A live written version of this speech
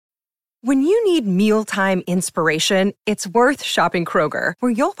When you need mealtime inspiration, it's worth shopping Kroger,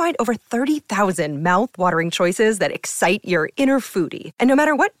 where you'll find over 30,000 mouth-watering choices that excite your inner foodie. And no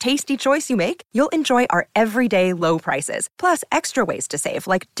matter what tasty choice you make, you'll enjoy our everyday low prices, plus extra ways to save,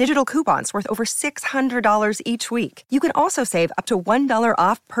 like digital coupons worth over $600 each week. You can also save up to $1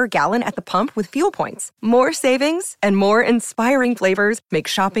 off per gallon at the pump with fuel points. More savings and more inspiring flavors make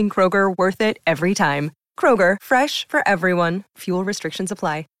shopping Kroger worth it every time. Kroger, fresh for everyone. Fuel restrictions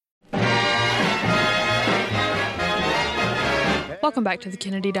apply. Welcome back to the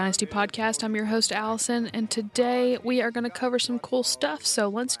Kennedy Dynasty Podcast. I'm your host, Allison, and today we are going to cover some cool stuff, so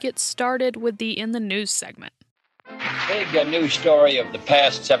let's get started with the In the News segment. Big news story of the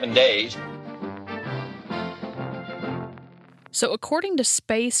past 7 days. So according to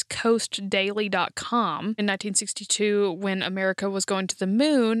SpaceCoastDaily.com, in 1962, when America was going to the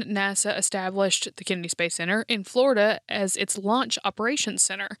moon, NASA established the Kennedy Space Center in Florida as its launch operations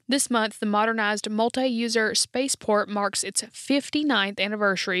center. This month, the modernized multi-user spaceport marks its 59th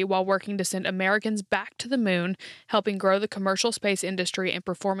anniversary while working to send Americans back to the moon, helping grow the commercial space industry and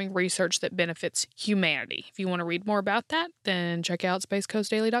performing research that benefits humanity. If you want to read more about that, then check out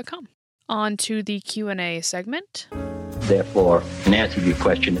SpaceCoastDaily.com. On to the Q&A segment. Therefore, in answer to your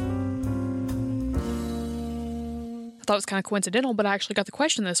question, I thought it was kind of coincidental, but I actually got the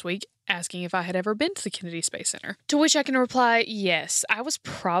question this week asking if I had ever been to the Kennedy Space Center. To which I can reply, yes. I was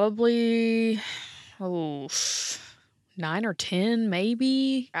probably, 9 or 10,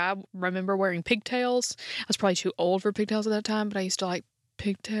 maybe. I remember wearing pigtails. I was probably too old for pigtails at that time, but I used to like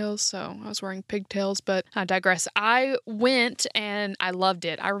pigtails, so I was wearing pigtails, but I digress. I went and I loved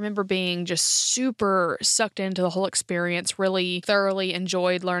it. I remember being just super sucked into the whole experience, really thoroughly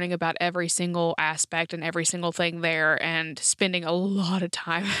enjoyed learning about every single aspect and every single thing there, and spending a lot of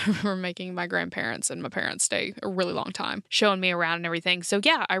time. I remember making my grandparents and my parents stay a really long time, showing me around and everything. So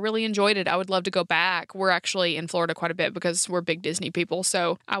yeah, I really enjoyed it. I would love to go back. We're actually in Florida quite a bit because we're big Disney people,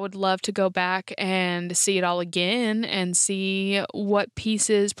 so I would love to go back and see it all again and see what pieces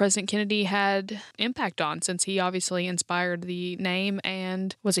President Kennedy had impact on, since he obviously inspired the name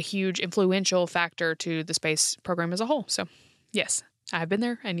and was a huge influential factor to the space program as a whole. So yes, I have been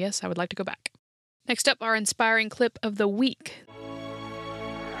there, and yes, I would like to go back. Next up, our inspiring clip of the week.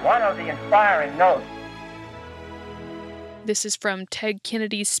 One of the inspiring notes. This is from Ted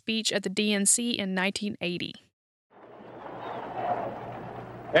Kennedy's speech at the DNC in 1980.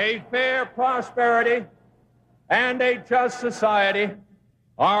 A fair prosperity and a just society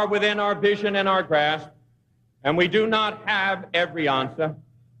are within our vision and our grasp, and we do not have every answer.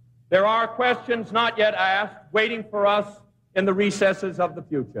 There are questions not yet asked, waiting for us in the recesses of the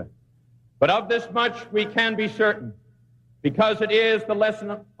future. But of this much we can be certain, because it is the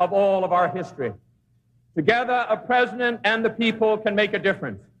lesson of all of our history. Together, a president and the people can make a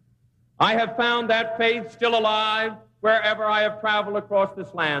difference. I have found that faith still alive wherever I have traveled across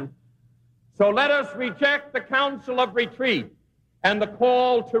this land. So let us reject the counsel of retreat and the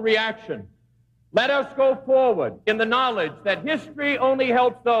call to reaction. Let us go forward in the knowledge that history only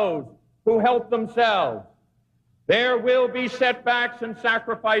helps those who help themselves. There will be setbacks and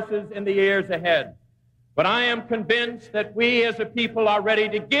sacrifices in the years ahead, but I am convinced that we as a people are ready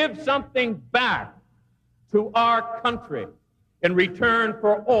to give something back to our country in return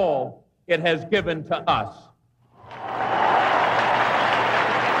for all it has given to us.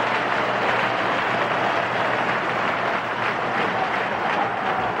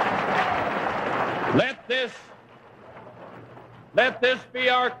 Let this be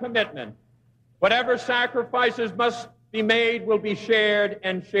our commitment. Whatever sacrifices must be made will be shared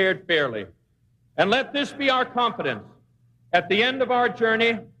and shared fairly. And let this be our confidence. At the end of our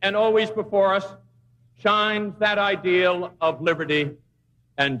journey and always before us shines that ideal of liberty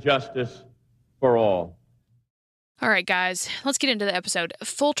and justice for all. All right, guys, let's get into the episode.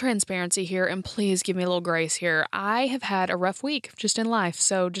 Full transparency here, and please give me a little grace here. I have had a rough week just in life,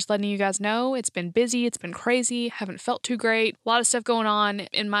 so just letting you guys know, it's been busy, it's been crazy, haven't felt too great. A lot of stuff going on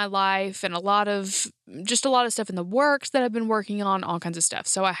in my life, and a lot of stuff in the works that I've been working on, all kinds of stuff.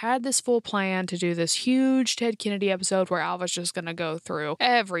 So I had this full plan to do this huge Ted Kennedy episode where I was just going to go through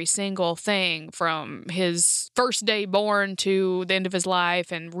every single thing from his first day born to the end of his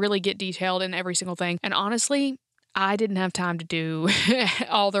life and really get detailed in every single thing. And honestly, I didn't have time to do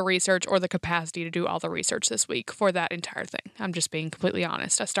all the research or the capacity to do all the research this week for that entire thing. I'm just being completely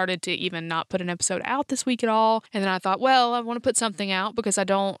honest. I started to even not put an episode out this week at all. And then I thought, well, I want to put something out because I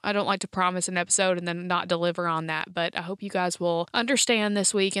don't like to promise an episode and then not deliver on that. But I hope you guys will understand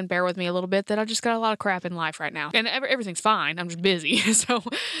this week and bear with me a little bit that I just got a lot of crap in life right now. And everything's fine. I'm just busy. So,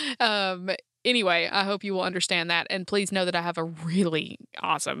 Anyway, I hope you will understand that. And please know that I have a really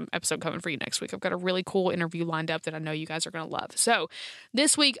awesome episode coming for you next week. I've got a really cool interview lined up that I know you guys are going to love. So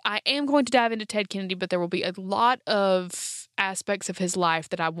this week, I am going to dive into Ted Kennedy, but there will be a lot of aspects of his life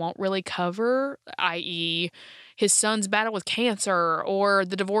that I won't really cover, i.e., his son's battle with cancer, or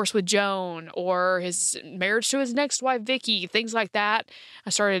the divorce with Joan, or his marriage to his next wife, Vicky, things like that.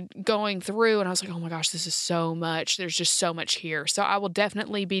 I started going through and I was like, oh my gosh, this is so much. There's just so much here. So I will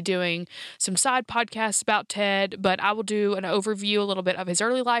definitely be doing some side podcasts about Ted, but I will do an overview a little bit of his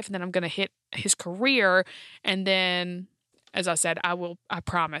early life, and then I'm going to hit his career. And then, as I said, I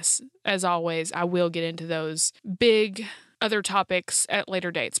promise, as always, I will get into those big other topics at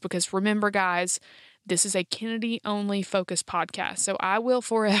later dates, because remember, guys, this is a Kennedy-only focused podcast, so I will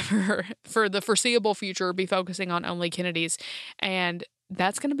forever, for the foreseeable future, be focusing on only Kennedys, and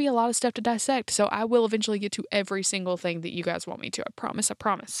that's going to be a lot of stuff to dissect, so I will eventually get to every single thing that you guys want me to. I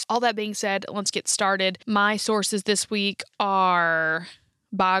promise. All that being said, let's get started. My sources this week are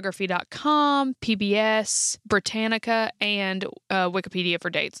biography.com, PBS, Britannica, and Wikipedia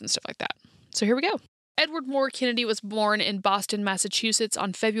for dates and stuff like that. So here we go. Edward Moore Kennedy was born in Boston, Massachusetts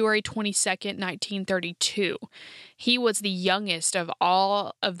on February 22nd, 1932. He was the youngest of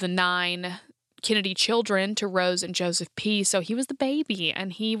all of the 9 Kennedy children to Rose and Joseph P., so he was the baby,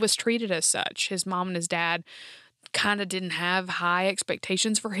 and he was treated as such. His mom and his dad kind of didn't have high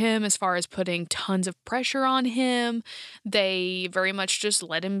expectations for him as far as putting tons of pressure on him. They very much just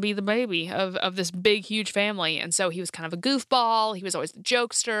let him be the baby of this big, huge family. And so he was kind of a goofball. He was always the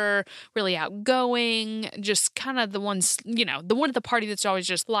jokester, really outgoing, just kind of the one at the party that's always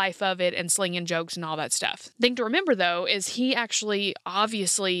just life of it and slinging jokes and all that stuff. Thing to remember, though, is he actually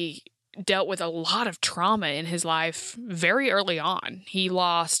obviously dealt with a lot of trauma in his life very early on. He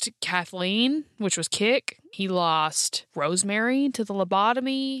lost Kathleen, which was Kick. He lost Rosemary to the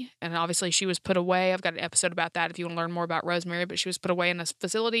lobotomy, and obviously she was put away. I've got an episode about that if you want to learn more about Rosemary, but she was put away in a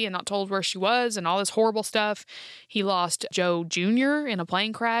facility and not told where she was and all this horrible stuff. He lost Joe Jr. in a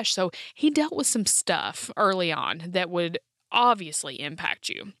plane crash, so he dealt with some stuff early on that would obviously impact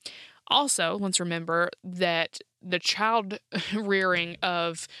you. Also, let's remember that the child rearing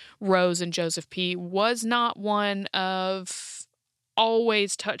of Rose and Joseph P. was not one of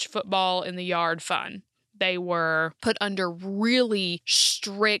always touch football in the yard fun. They were put under really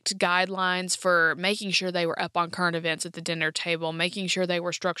strict guidelines for making sure they were up on current events at the dinner table, making sure they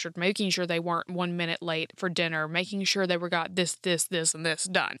were structured, making sure they weren't 1 minute late for dinner, making sure they got this, and this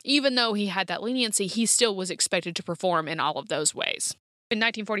done. Even though he had that leniency, he still was expected to perform in all of those ways. In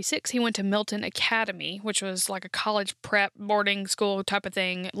 1946, he went to Milton Academy, which was like a college prep boarding school type of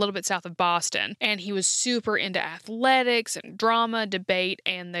thing, a little bit south of Boston. And he was super into athletics and drama, debate,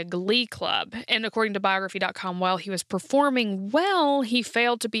 and the Glee Club. And according to biography.com, while he was performing well, he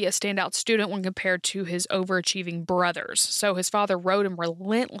failed to be a standout student when compared to his overachieving brothers. So his father wrote him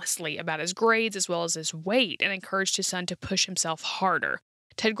relentlessly about his grades as well as his weight and encouraged his son to push himself harder.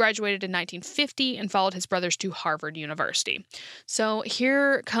 Ted graduated in 1950 and followed his brothers to Harvard University. So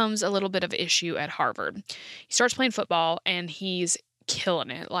here comes a little bit of issue at Harvard. He starts playing football and he's killing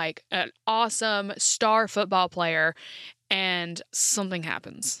it, like an awesome star football player, and something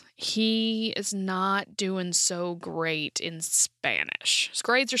happens. He is not doing so great in Spanish. His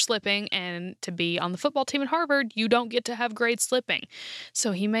grades are slipping, and to be on the football team at Harvard, you don't get to have grades slipping.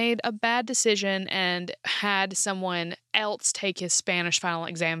 So he made a bad decision and had someone else take his Spanish final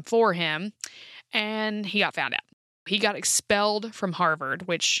exam for him, and he got found out. He got expelled from Harvard,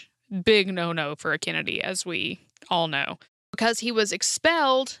 which big no-no for a Kennedy, as we all know. Because he was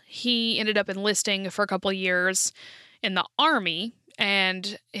expelled, he ended up enlisting for a couple of years in the Army,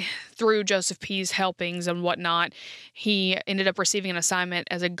 and through Joseph P.'s helpings and whatnot, he ended up receiving an assignment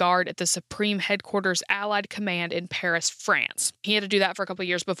as a guard at the Supreme Headquarters Allied Command in Paris, France. He had to do that for a couple of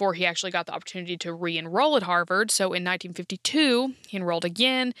years before he actually got the opportunity to re-enroll at Harvard, so in 1952, he enrolled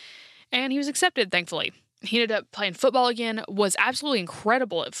again, and he was accepted, thankfully. He ended up playing football again, was absolutely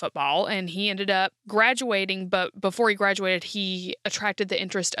incredible at football, and he ended up graduating, but before he graduated, he attracted the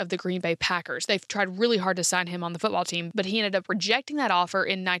interest of the Green Bay Packers. They've tried really hard to sign him on the football team, but he ended up rejecting that offer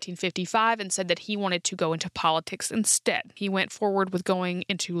in 1955 and said that he wanted to go into politics instead. He went forward with going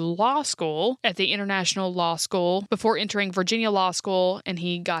into law school at the International Law School before entering Virginia Law School, and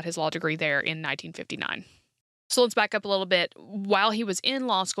he got his law degree there in 1959. So let's back up a little bit. While he was in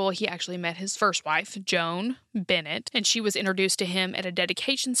law school, he actually met his first wife, Joan Bennett, and she was introduced to him at a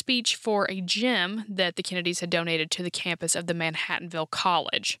dedication speech for a gym that the Kennedys had donated to the campus of the Manhattanville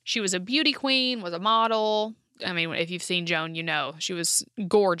College. She was a beauty queen, was a model, I mean, if you've seen Joan, you know she was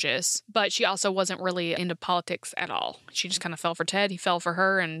gorgeous, but she also wasn't really into politics at all. She just kind of fell for Ted. He fell for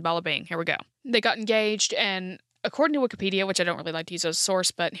her, and bada bing, here we go. They got engaged, and according to Wikipedia, which I don't really like to use as a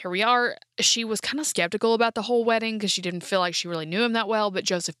source, but here we are, she was kind of skeptical about the whole wedding because she didn't feel like she really knew him that well, but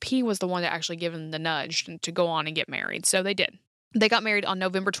Joseph P. was the one that actually gave him the nudge to go on and get married, so they did. They got married on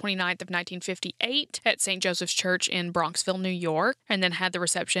November 29th of 1958 at St. Joseph's Church in Bronxville, New York, and then had the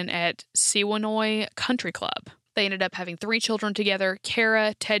reception at Sewanoi Country Club. They ended up having 3 children together,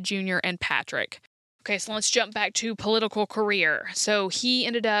 Kara, Ted Jr., and Patrick. Okay, so let's jump back to political career. So he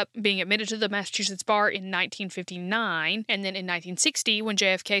ended up being admitted to the Massachusetts bar in 1959, and then in 1960, when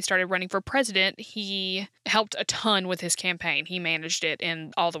JFK started running for president, he helped a ton with his campaign. He managed it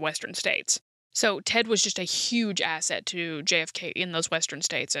in all the western states. So Ted was just a huge asset to JFK in those western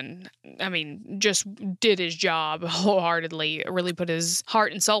states and, I mean, just did his job wholeheartedly, really put his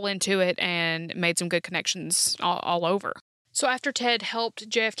heart and soul into it and made some good connections all over. So after Ted helped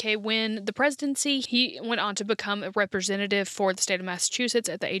JFK win the presidency, he went on to become a representative for the state of Massachusetts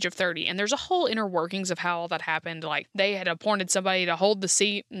at the age of 30. And there's a whole inner workings of how all that happened. Like, they had appointed somebody to hold the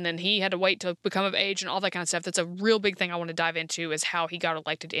seat, and then he had to wait to become of age and all that kind of stuff. That's a real big thing I want to dive into, is how he got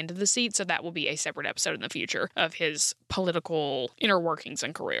elected into the seat. So that will be a separate episode in the future of his political inner workings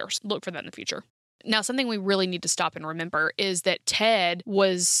and careers. Look for that in the future. Now, something we really need to stop and remember is that Ted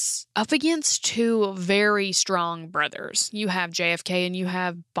was up against 2 very strong brothers. You have JFK and you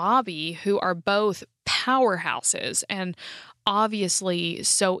have Bobby, who are both powerhouses and obviously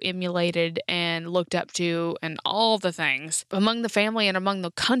so emulated and looked up to and all the things among the family and among the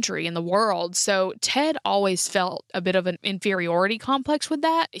country and the world. So Ted always felt a bit of an inferiority complex with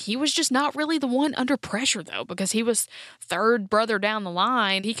that. He was just not really the one under pressure, though, because he was 3rd brother down the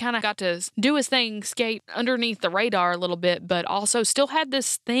line. He kind of got to do his thing, skate underneath the radar a little bit, but also still had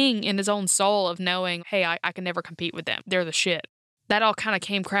this thing in his own soul of knowing, hey, I can never compete with them. They're the shit. That all kind of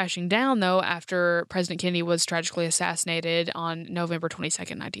came crashing down, though, after President Kennedy was tragically assassinated on November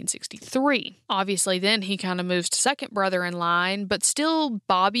 22nd, 1963. Obviously, then he kind of moves to 2nd brother in line, but still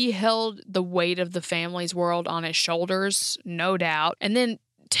Bobby held the weight of the family's world on his shoulders, no doubt. And then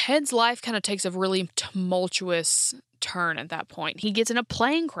Ted's life kind of takes a really tumultuous turn at that point. He gets in a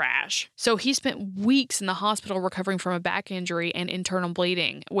plane crash. So he spent weeks in the hospital recovering from a back injury and internal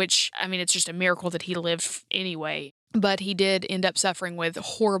bleeding, which, I mean, it's just a miracle that he lived anyway. But he did end up suffering with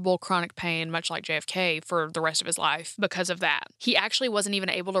horrible chronic pain, much like JFK, for the rest of his life because of that. He actually wasn't even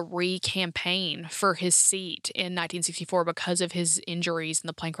able to re-campaign for his seat in 1964 because of his injuries and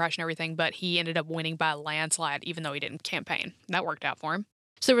the plane crash and everything, but he ended up winning by a landslide, even though he didn't campaign. That worked out for him.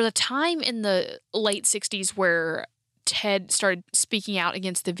 So there was a time in the late 60s where Ted started speaking out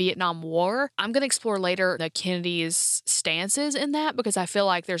against the Vietnam War. I'm going to explore later the Kennedy's stances in that, because I feel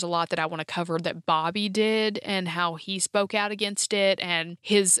like there's a lot that I want to cover that Bobby did and how he spoke out against it, and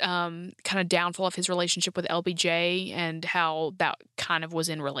his kind of downfall of his relationship with LBJ and how that kind of was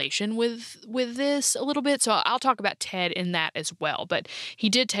in relation with this a little bit. So I'll talk about Ted in that as well. But he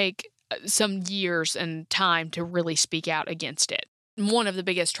did take some years and time to really speak out against it. One of the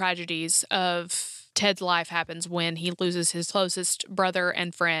biggest tragedies of Ted's life happens when he loses his closest brother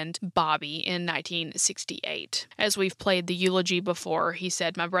and friend, Bobby, in 1968. As we've played the eulogy before, he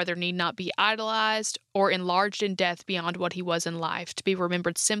said, "My brother need not be idolized or enlarged in death beyond what he was in life, to be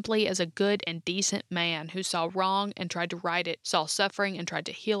remembered simply as a good and decent man who saw wrong and tried to right it, saw suffering and tried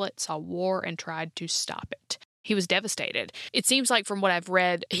to heal it, saw war and tried to stop it." He was devastated. It seems like from what I've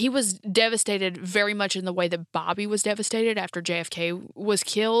read, he was devastated very much in the way that Bobby was devastated after JFK was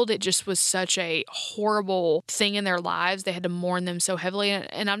killed. It just was such a horrible thing in their lives. They had to mourn them so heavily.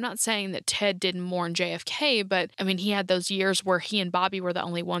 And I'm not saying that Ted didn't mourn JFK, but I mean, he had those years where he and Bobby were the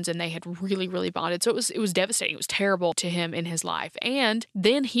only ones and they had really, really bonded. So it was devastating. It was terrible to him in his life. And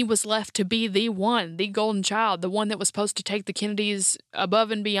then he was left to be the golden child, the one that was supposed to take the Kennedys above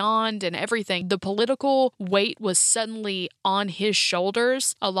and beyond and everything. The political weight was suddenly on his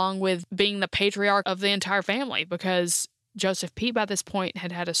shoulders, along with being the patriarch of the entire family, because Joseph P. by this point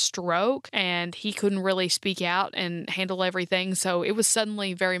had had a stroke and he couldn't really speak out and handle everything. So it was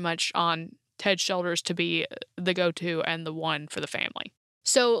suddenly very much on Ted's shoulders to be the go-to and the one for the family.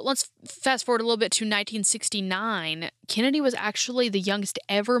 So let's fast forward a little bit to 1969. Kennedy was actually the youngest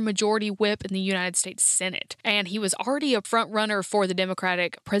ever majority whip in the United States Senate, and he was already a front runner for the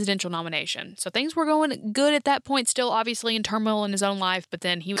Democratic presidential nomination. So things were going good at that point, still obviously in turmoil in his own life, but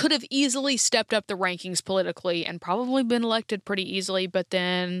then he could have easily stepped up the rankings politically and probably been elected pretty easily, but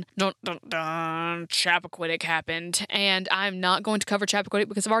then Chappaquiddick happened, and I'm not going to cover Chappaquiddick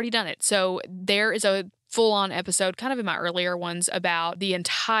because I've already done it. So there is a full-on episode, kind of in my earlier ones, about the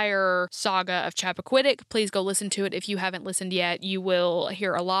entire saga of Chappaquiddick. Please go listen to it if you haven't listened yet. You will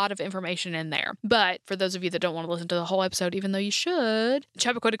hear a lot of information in there. But for those of you that don't want to listen to the whole episode, even though you should,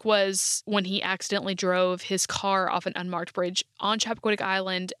 Chappaquiddick was when he accidentally drove his car off an unmarked bridge on Chappaquiddick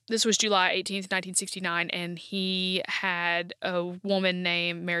Island. This was July 18th, 1969, and he had a woman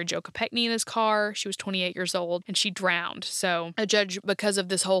named Mary Jo Kopechne in his car. She was 28 years old, and she drowned. So a judge, because of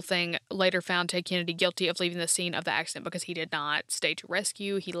this whole thing, later found Ted Kennedy guilty of leaving the scene of the accident because he did not stay to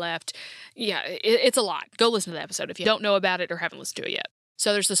rescue. He left. Yeah, it's a lot. Go listen to the episode if you don't know about it or haven't listened to it yet.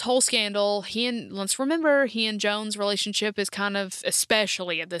 So there's this whole scandal. Let's remember, he and Joan's relationship is kind of,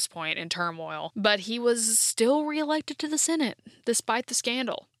 especially at this point, in turmoil. But he was still reelected to the Senate, despite the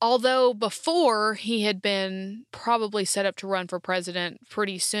scandal. Although before he had been probably set up to run for president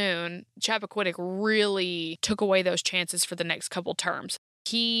pretty soon, Chappaquiddick really took away those chances for the next couple terms.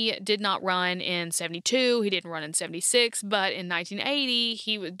 He did not run in 72, he didn't run in 76, but in 1980,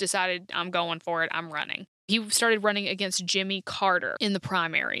 he decided, I'm going for it, I'm running. He started running against Jimmy Carter in the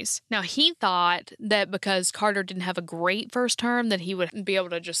primaries. Now, he thought that because Carter didn't have a great first term, that he would be able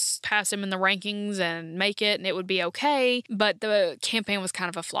to just pass him in the rankings and make it, and it would be okay. But the campaign was kind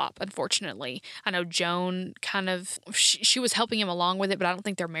of a flop, unfortunately. I know Joan she was helping him along with it, but I don't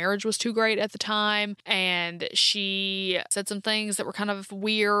think their marriage was too great at the time. And she said some things that were kind of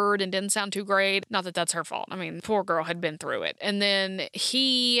weird and didn't sound too great. Not that that's her fault. I mean, poor girl had been through it. And then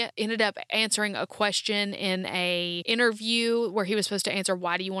he ended up answering a question in a interview where he was supposed to answer,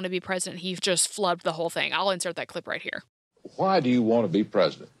 why do you want to be president? He just flubbed the whole thing. I'll insert that clip right here. Why do you want to be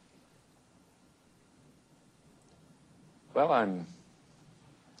president? Well,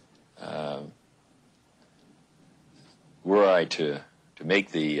 were I to make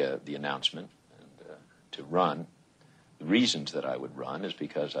the announcement and to run, the reasons that I would run is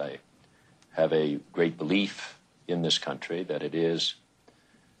because I have a great belief in this country that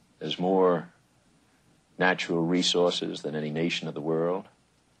there's more natural resources than any nation of the world.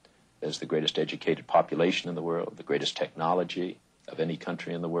 There's the greatest educated population in the world, the greatest technology of any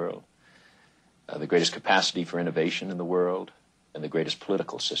country in the world, the greatest capacity for innovation in the world, and the greatest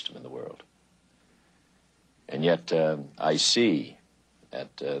political system in the world. And yet I see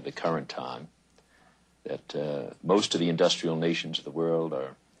at the current time that most of the industrial nations of the world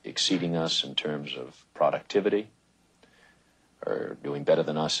are exceeding us in terms of productivity, are doing better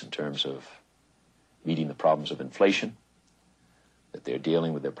than us in terms of meeting the problems of inflation, that they're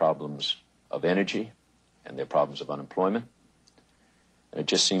dealing with their problems of energy and their problems of unemployment. And it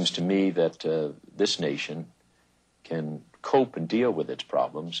just seems to me that this nation can cope and deal with its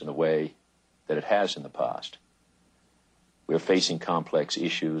problems in a way that it has in the past. We're facing complex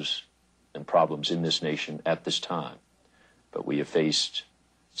issues and problems in this nation at this time, but we have faced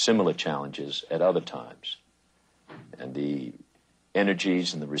similar challenges at other times. And the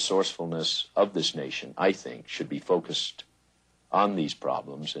energies and the resourcefulness of this nation, I think, should be focused on these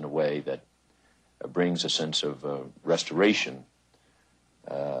problems in a way that brings a sense of restoration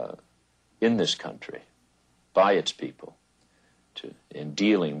in this country by its people in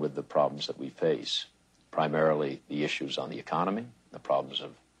dealing with the problems that we face, primarily the issues on the economy, the problems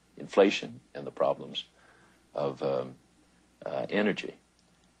of inflation, and the problems of energy.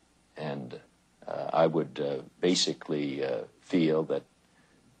 And I would basically feel that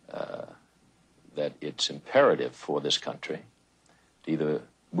that it's imperative for this country to either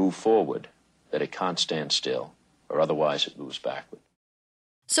move forward, that it can't stand still, or otherwise it moves backward.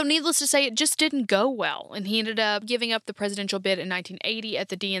 So needless to say, it just didn't go well, and he ended up giving up the presidential bid in 1980 at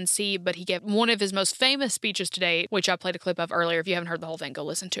the DNC, but he gave one of his most famous speeches to date, which I played a clip of earlier. If you haven't heard the whole thing, go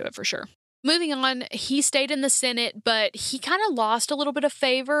listen to it for sure. Moving on, he stayed in the Senate, but he kind of lost a little bit of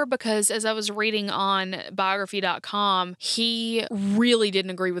favor because, as I was reading on biography.com, he really didn't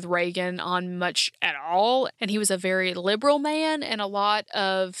agree with Reagan on much at all. And he was a very liberal man, and a lot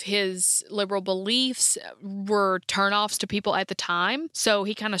of his liberal beliefs were turnoffs to people at the time. So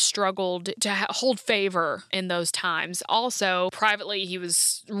he kind of struggled to hold favor in those times. Also, privately, he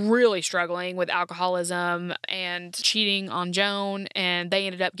was really struggling with alcoholism and cheating on Joan, and they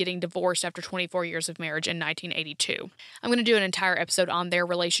ended up getting divorced after 24 years of marriage in 1982. I'm going to do an entire episode on their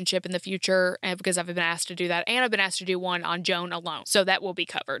relationship in the future because I've been asked to do that, and I've been asked to do one on Joan alone, so that will be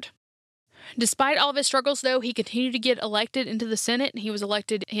covered. Despite all of his struggles, though, he continued to get elected into the Senate. He was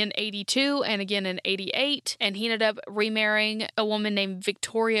elected in 82 and again in 88, and he ended up remarrying a woman named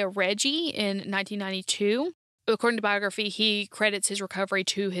Victoria Reggie in 1992. According to biography, he credits his recovery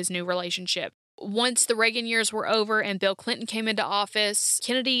to his new relationship. Once the Reagan years were over and Bill Clinton came into office,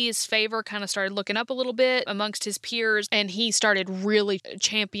 Kennedy's favor kind of started looking up a little bit amongst his peers, and he started really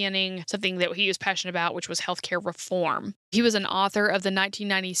championing something that he was passionate about, which was healthcare reform. He was an author of the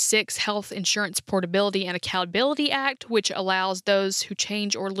 1996 Health Insurance Portability and Accountability Act, which allows those who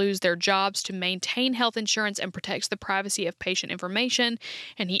change or lose their jobs to maintain health insurance and protects the privacy of patient information.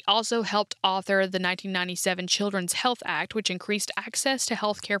 And he also helped author the 1997 Children's Health Act, which increased access to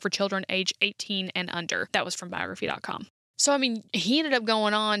health care for children age 18 and under. That was from biography.com. So, I mean, he ended up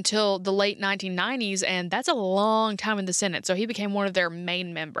going on till the late 1990s, and that's a long time in the Senate, so he became one of their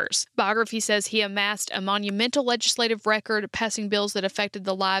main members. Biography says he amassed a monumental legislative record, passing bills that affected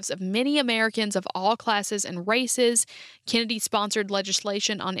the lives of many Americans of all classes and races. Kennedy sponsored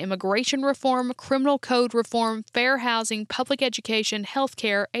legislation on immigration reform, criminal code reform, fair housing, public education, health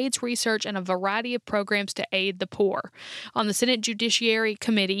care, AIDS research, and a variety of programs to aid the poor. On the Senate Judiciary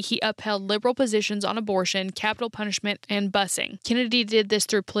Committee, he upheld liberal positions on abortion, capital punishment, and busing. Kennedy did this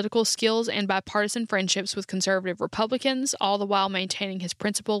through political skills and bipartisan friendships with conservative Republicans, all the while maintaining his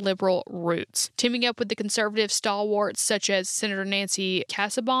principal liberal roots. Teaming up with the conservative stalwarts such as Senator Nancy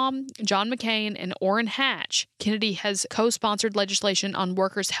Kassebaum, John McCain, and Orrin Hatch, Kennedy has co-sponsored legislation on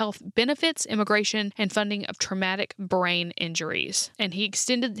workers' health benefits, immigration, and funding of traumatic brain injuries. And he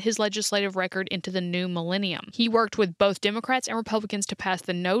extended his legislative record into the new millennium. He worked with both Democrats and Republicans to pass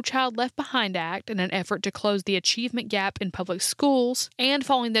the No Child Left Behind Act in an effort to close the achievement gap in public schools, and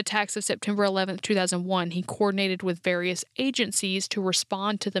following the attacks of September 11, 2001, he coordinated with various agencies to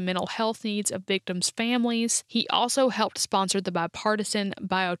respond to the mental health needs of victims' families. He also helped sponsor the bipartisan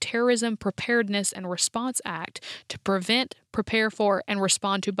Bioterrorism Preparedness and Response Act to prevent, prepare for, and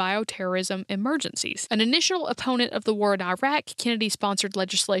respond to bioterrorism emergencies. An initial opponent of the war in Iraq, Kennedy sponsored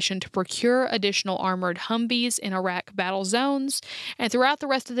legislation to procure additional armored Humvees in Iraq battle zones, and throughout the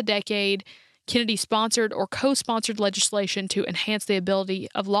rest of the decade, Kennedy sponsored or co-sponsored legislation to enhance the ability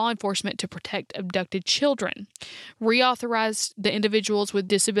of law enforcement to protect abducted children, reauthorized the Individuals with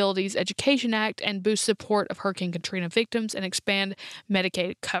Disabilities Education Act, and boost support of Hurricane Katrina victims and expand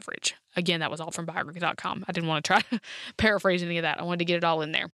Medicaid coverage. Again, that was all from biography.com. I didn't want to try to paraphrase any of that. I wanted to get it all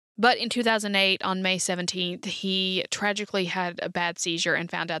in there. But in 2008, on May 17th, he tragically had a bad seizure and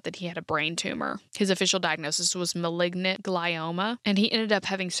found out that he had a brain tumor. His official diagnosis was malignant glioma, and he ended up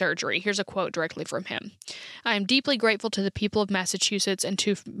having surgery. Here's a quote directly from him. "I am deeply grateful to the people of Massachusetts and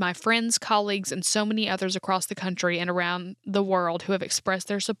to my friends, colleagues, and so many others across the country and around the world who have expressed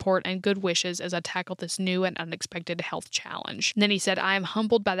their support and good wishes as I tackle this new and unexpected health challenge." And then he said, "I am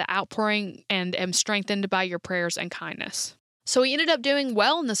humbled by the outpouring and am strengthened by your prayers and kindness." So he ended up doing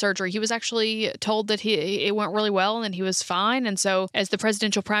well in the surgery. He was actually told that it went really well and he was fine. And so as the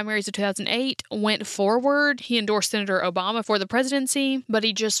presidential primaries of 2008 went forward, he endorsed Senator Obama for the presidency, but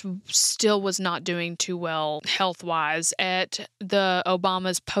he just still was not doing too well health-wise. At the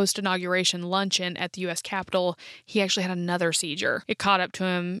Obama's post-inauguration luncheon at the U.S. Capitol, he actually had another seizure. It caught up to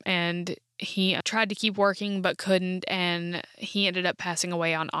him and he tried to keep working but couldn't, and he ended up passing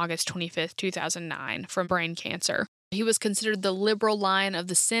away on August 25th, 2009 from brain cancer. He was considered the liberal lion of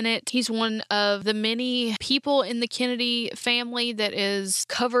the Senate. He's one of the many people in the Kennedy family that is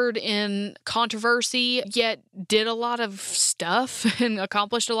covered in controversy, yet did a lot of stuff and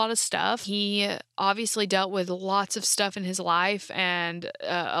accomplished a lot of stuff. He obviously dealt with lots of stuff in his life and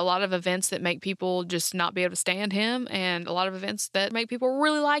a lot of events that make people just not be able to stand him and a lot of events that make people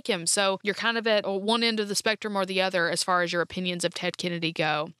really like him. So you're kind of at one end of the spectrum or the other as far as your opinions of Ted Kennedy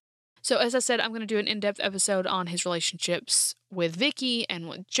go. So as I said, I'm going to do an in-depth episode on his relationships with Vicky and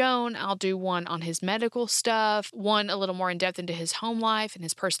with Joan. I'll do one on his medical stuff, one a little more in-depth into his home life and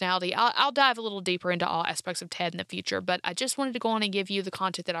his personality. I'll dive a little deeper into all aspects of Ted in the future, but I just wanted to go on and give you the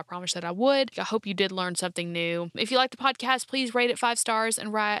content that I promised that I would. I hope you did learn something new. If you like the podcast, please rate it 5 stars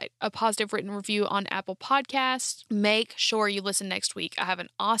and write a positive written review on Apple Podcasts. Make sure you listen next week. I have an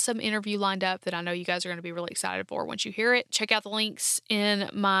awesome interview lined up that I know you guys are going to be really excited for once you hear it. Check out the links in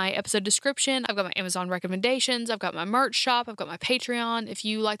my episode description. I've got my Amazon recommendations. I've got my merch shop. I've got my Patreon. If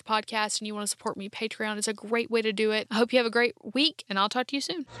you like the podcast and you want to support me, Patreon is a great way to do it. I hope you have a great week, and I'll talk to you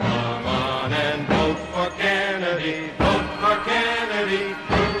soon. Come on and vote for Kennedy. Vote for Kennedy.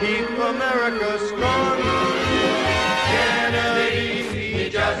 Keep America strong. Kennedy, he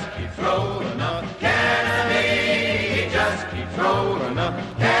just keeps rolling up. Kennedy, he just keeps rolling up.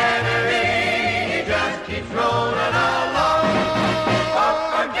 Kennedy, he just keeps rolling along. Vote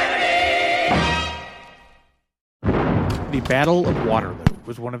for Kennedy. The Battle of Waterloo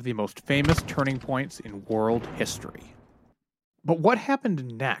was one of the most famous turning points in world history. But what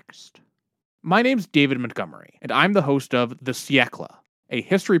happened next? My name's David Montgomery, and I'm the host of The Siècle, a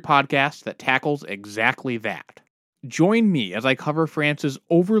history podcast that tackles exactly that. Join me as I cover France's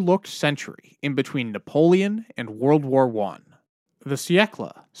overlooked century in between Napoleon and World War I. The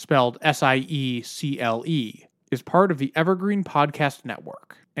Siècle, spelled S-I-E-C-L-E, is part of the Evergreen Podcast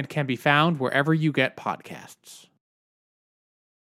Network and can be found wherever you get podcasts.